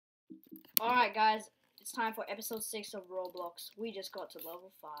Alright, guys, it's time for episode 6 of Roblox. We just got to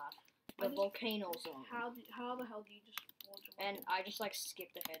level 5. The volcano zone. How the hell do you just launch a And I just like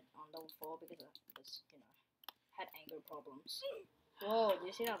skipped ahead on level 4 because I was, had anger problems. Whoa, do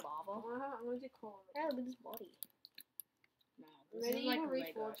you see that lava? I'm going to call it. Yeah, look at this body. No, this Maybe is like even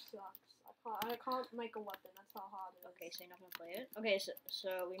Lego. Reforge sucks. I can't make a weapon, that's how hard it is. Okay, so you're not gonna play it? Okay,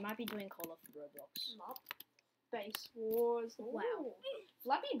 so we might be doing Call of Roblox. Not. Base Wars. Wow. Ooh.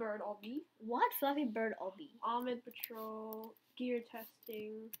 Flappy Bird obby. What? Fluffy Bird obby? Armored Patrol. Gear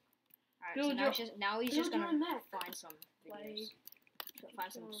testing. Alright, so now he's just gonna find some videos. Like,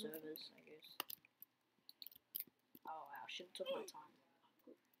 Find some servers, I guess. Oh wow, should've took my time.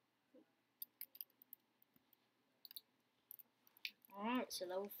 Alright, so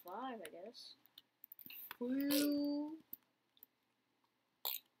level 5, I guess. Woo!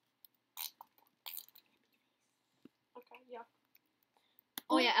 Okay, yeah.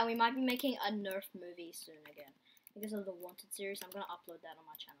 Oh yeah, and we might be making a Nerf movie soon again. Because of the Wanted series, I'm gonna upload that on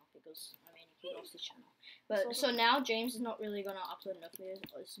my channel because, he lost his channel. But, so now James is not really gonna upload Nerf videos,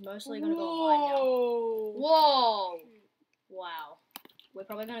 it's mostly gonna go online now. Whoa! Wow. We're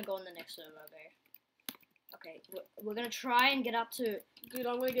probably gonna go on the next server, okay? Okay, we're gonna try and get up to... Dude,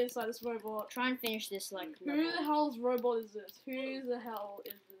 I'm gonna get inside this robot. Try and finish this, level. Who the hell's robot is this? Who the hell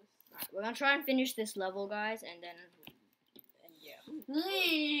is this? Alright, we're gonna try and finish this level, guys, and then... And yeah.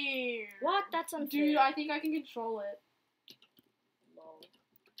 What? That's unfair. Dude, I think I can control it. Lol.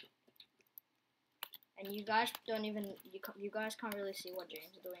 And you guys don't even... You guys can't really see what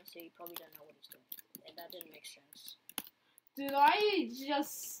James is doing, so you probably don't know what he's doing. And that didn't make sense. Did I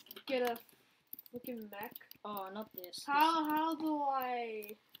just get a freaking mech? Oh, not this. How do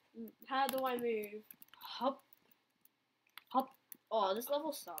I move? Hop. Hop. Oh, this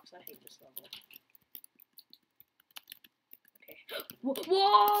level sucks. I hate this level. Okay.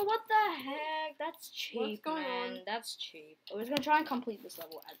 Whoa, what the heck? That's cheap, What's going man. on? That's cheap. We're just gonna try and complete this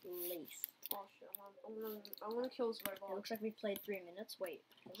level at least. Oh shit, I'm gonna kill this It robot. looks like we played 3 minutes. Wait,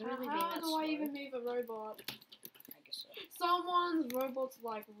 has it really been How that do slow? I even move a robot? I guess so. Someone's robot's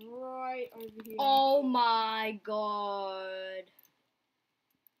like right over here. Oh my god.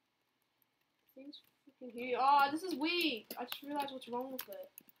 Things freaking huge. Oh, this is weak. I just realized what's wrong with it.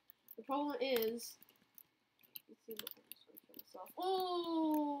 The problem is, let's see what I'm just gonna kill myself.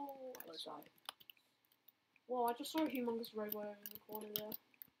 Oh, Close one. Whoa, I just saw a humongous robot over in the corner there.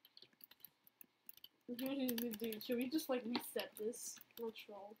 Dude, should we just like reset this? Not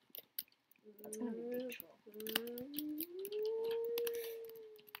troll. That's gonna be a big troll.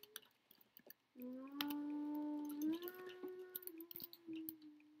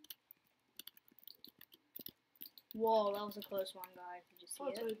 Whoa, that was a close one, guys. Did you see Oh,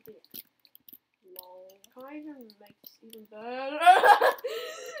 it's it? really big. Lol. Can I even make this even better?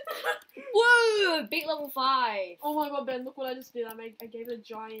 Whoa! Big level 5! Oh my god, Ben, look what I just did. I gave it a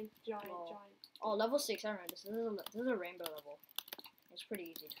giant. Lol. Oh, level 6, I remember this. This is a rainbow level. It's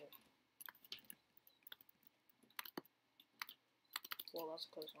pretty easy too. Whoa, that was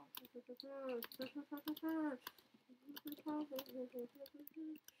a close one.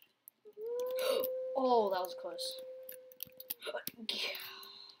 Oh, that was close.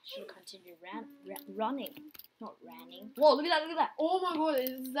 Should have continued running. Not running. Whoa, look at that, look at that. Oh my god,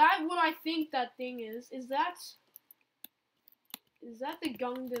 is that what I think that thing is? Is that the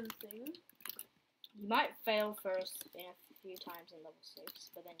Gundam thing? You might fail first a few times in level 6,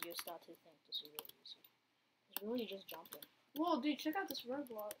 but then you start to think this is really easy. It's really just jumping. Whoa, dude, check out this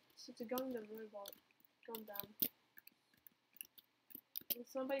robot. It's a Gundam robot. Gundam. And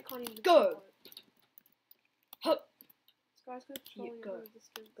somebody can't even Go! control it. Hup! This guy's controlling it Go. from a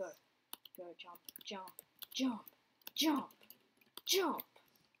distance. Go. Go, jump, jump, jump, jump, jump.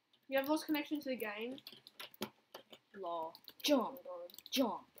 You have lost connection to the game. Lol. Jump, Oh my god.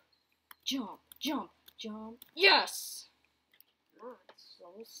 jump, jump, jump, jump. Yes! Nice.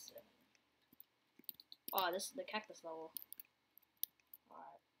 Level 7. Oh, this is the cactus level.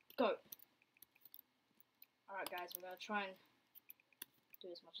 Alright, go. Alright guys, we're gonna try and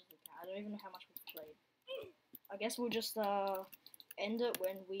do as much as we can. I don't even know how much we've played. I guess we'll just end it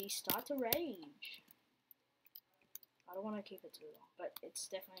when we start to rage. I don't want to keep it too long, but it's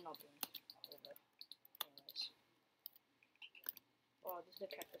definitely not been over. Anyways. Oh, this is the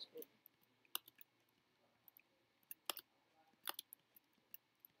cactus bit.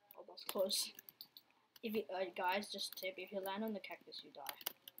 Oh, that's close. If you, guys, just tip, if you land on the cactus, you die.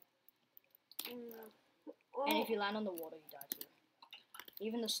 Oh. And if you land on the water, you die too.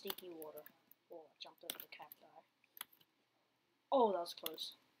 Even the sticky water. Oh, I jumped over the cacti. Oh, that was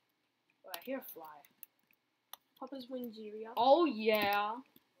close. Oh, I hear a fly. Papa's Wingeria. Oh, yeah.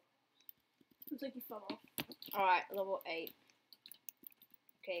 Looks like you fell off. Alright, level 8.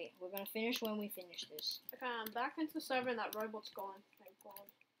 Okay, we're gonna finish when we finish this. Okay, I'm back into the server and that robot's gone. Thank God.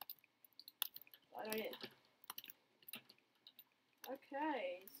 I don't need.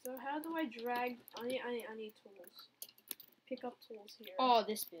 Okay, so how do I drag? I need tools. Pick up tools here. Oh,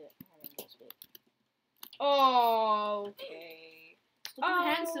 this bit. I don't know this bit. Oh, okay. Stop doing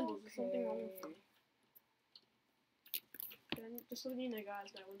hand symbols. There's something wrong with you. Ben, just so you know,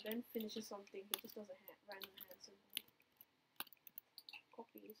 guys, when Ben finishes something, he just does a random hand symbol.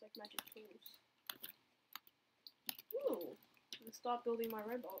 Copy, it's like magic tools. Ooh, I'm gonna start building my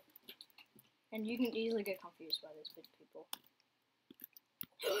robot. And you can easily get confused by this bit, people.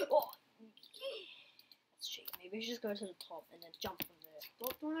 Oh, let's cheat. Maybe we should just go to the top and then jump from there.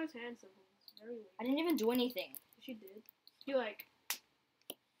 Stop doing those hand symbols. It's very weird. I didn't even do anything. She did. You like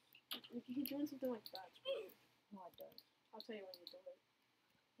you're doing something like that. No, I don't. I'll tell you when you do it.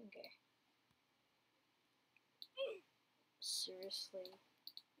 Okay. Seriously?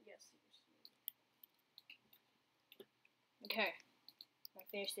 Yes, seriously. Okay. I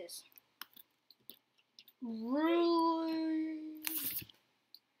finish this. Really?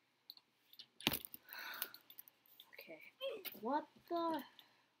 Okay. What the hell?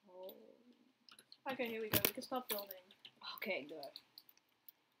 Okay, here we go. We can stop building. Okay, good.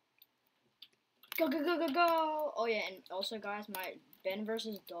 Go, go, go, go, go! Oh yeah, and also guys, my Ben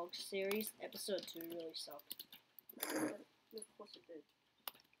vs. Dog series, episode 2 really sucked. Of course it did.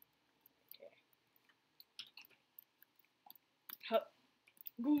 Okay. Hup.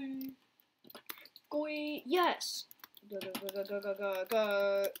 Goi. Goi. Yes! Go, go, go, go, go, go, go,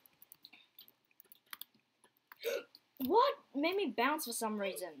 go. What? Made me bounce for some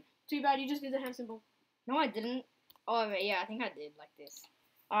reason. Too bad, you just did the hand symbol. No, I didn't. Oh, yeah, I think I did, like this.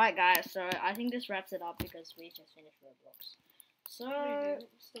 Alright, guys, so I think this wraps it up because we just finished Roblox. So, What are you doing?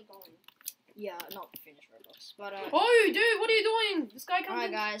 You're still going. yeah, not finished Roblox, but, Oh, dude, what are you doing? This guy comes alright,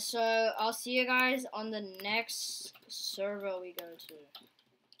 in. guys, so I'll see you guys on the next server we go to. Alright.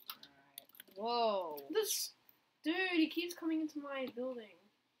 Whoa. This dude, he keeps coming into my building.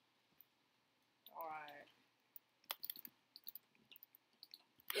 Alright.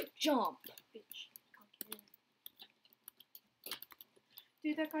 Jump. Bitch. Can't get in.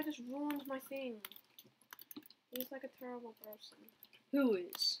 Dude, that guy just ruined my thing. He's like a terrible person. Who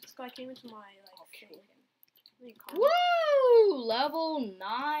is? This guy came into my like I'll kill thing. him. No, you can't. Woo! Level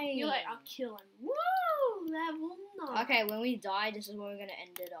 9. You're like, I'll kill him. Woo! Level 9. Okay, when we die, this is when we're gonna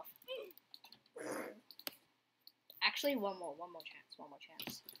end it off. Actually, one more chance, one more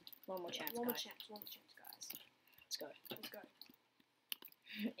chance, One more guys. chance, guys. Let's go. Let's go.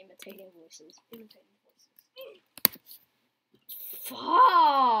 Imitating voices. Imitating voices. Fuck!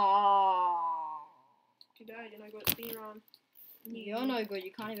 Too bad, you're not good at speedrun. You're no good.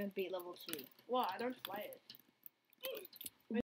 You can't even beat level 2. Well, I don't play it.